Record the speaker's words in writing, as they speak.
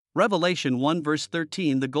Revelation 1 verse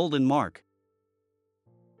 13, the golden mark.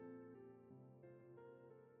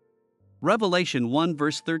 Revelation 1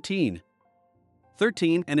 verse 13.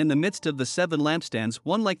 13 And in the midst of the 7 lampstands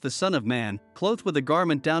one like the Son of Man, clothed with a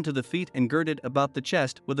garment down to the feet and girded about the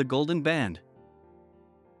chest with a golden band.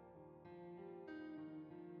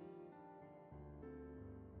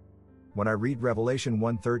 When I read Revelation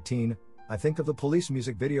 1:13, I think of the Police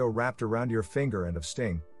music video Wrapped Around Your Finger and of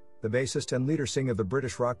Sting, the bassist and leader singer of the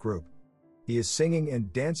British rock group. He is singing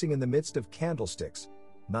and dancing in the midst of candlesticks,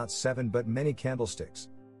 not 7 but many candlesticks.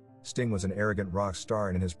 Sting was an arrogant rock star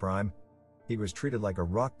and in his prime. He was treated like a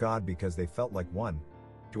rock god because they felt like one.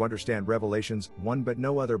 To understand Revelations 1 but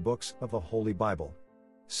no other books of the Holy Bible.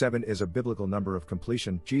 7 is a biblical number of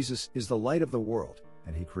completion. Jesus is the light of the world,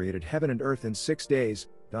 and he created heaven and earth in 6 days,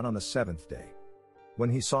 done on the 7th day. When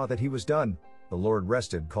he saw that he was done, the Lord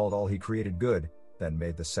rested, called all he created good, then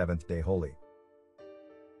made the 7th day holy.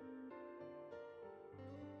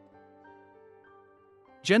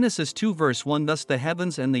 Genesis 2 verse 1 Thus the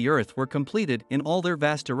heavens and the earth were completed in all their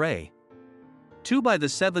vast array. 2 By the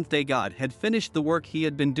 7th day God had finished the work he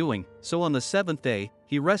had been doing, so on the 7th day,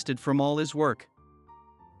 he rested from all his work.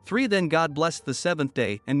 3 Then God blessed the 7th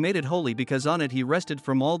day and made it holy because on it he rested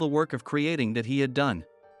from all the work of creating that he had done.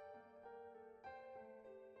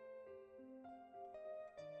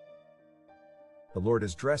 The Lord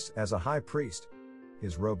is dressed as a high priest.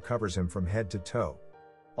 His robe covers him from head to toe.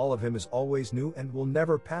 All of him is always new and will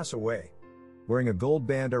never pass away. Wearing a gold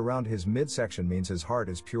band around his midsection means his heart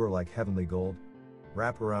is pure like heavenly gold.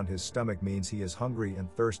 Wrap around his stomach means he is hungry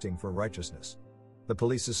and thirsting for righteousness. The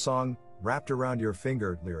Police's song, Wrapped Around Your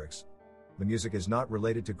Finger, lyrics. The music is not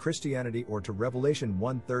related to Christianity or to Revelation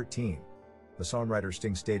 1:13. The songwriter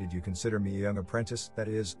Sting stated, "You consider me a young apprentice, that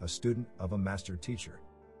is, a student of a master teacher."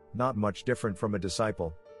 Not much different from a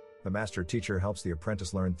disciple. The master teacher helps the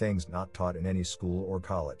apprentice learn things not taught in any school or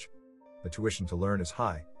college. The tuition to learn is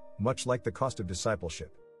high, much like the cost of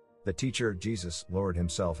discipleship. The teacher, Jesus, lowered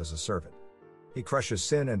himself as a servant. He crushes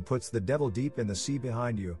sin and puts the devil deep in the sea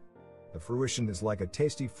behind you. The fruition is like a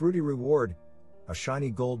tasty, fruity reward, a shiny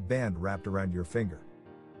gold band wrapped around your finger.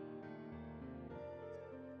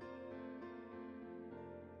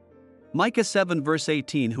 Micah 7 verse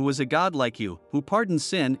 18 Who is a God like you, who pardons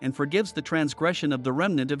sin and forgives the transgression of the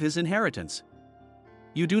remnant of his inheritance.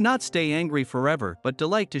 You do not stay angry forever but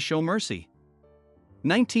delight to show mercy.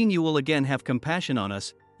 19 You will again have compassion on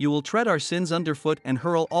us, you will tread our sins underfoot and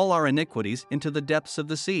hurl all our iniquities into the depths of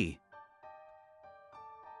the sea.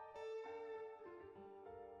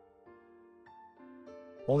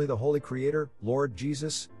 Only the Holy Creator, Lord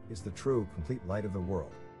Jesus, is the true, complete light of the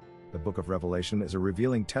world. The book of Revelation is a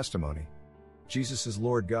revealing testimony. Jesus is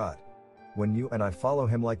Lord God. When you and I follow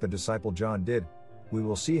him like the disciple John did, we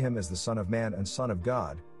will see him as the Son of Man and Son of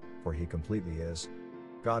God, for he completely is.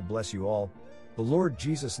 God bless you all. The Lord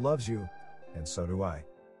Jesus loves you, and so do I.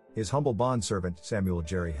 His humble bondservant, Samuel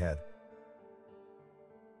Jerry Head.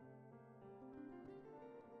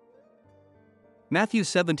 Matthew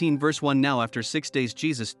 17 verse 1 Now after 6 days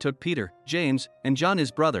Jesus took Peter, James, and John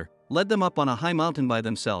his brother, led them up on a high mountain by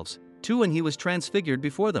themselves. 2 And he was transfigured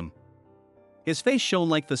before them. His face shone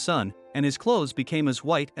like the sun, and his clothes became as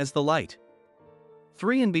white as the light.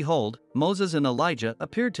 3 And behold, Moses and Elijah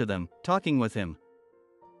appeared to them, talking with him.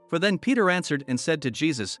 For then Peter answered and said to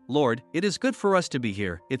Jesus, Lord, it is good for us to be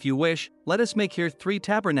here. If you wish, let us make here 3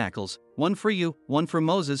 tabernacles, one for you, one for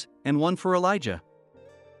Moses, and one for Elijah.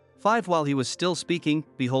 5 While he was still speaking,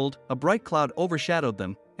 behold, a bright cloud overshadowed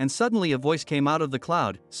them, and suddenly a voice came out of the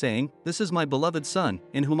cloud, saying, This is my beloved Son,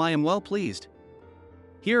 in whom I am well pleased.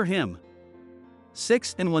 Hear him.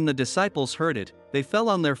 6 And when the disciples heard it, they fell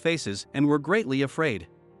on their faces and were greatly afraid.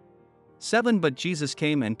 7 But Jesus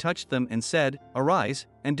came and touched them and said, Arise,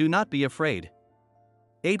 and do not be afraid.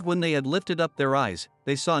 8 When they had lifted up their eyes,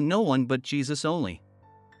 they saw no one but Jesus only.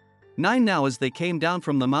 9 Now as they came down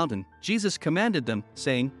from the mountain, Jesus commanded them,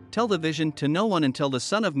 saying, Tell the vision to no one until the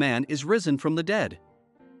Son of Man is risen from the dead.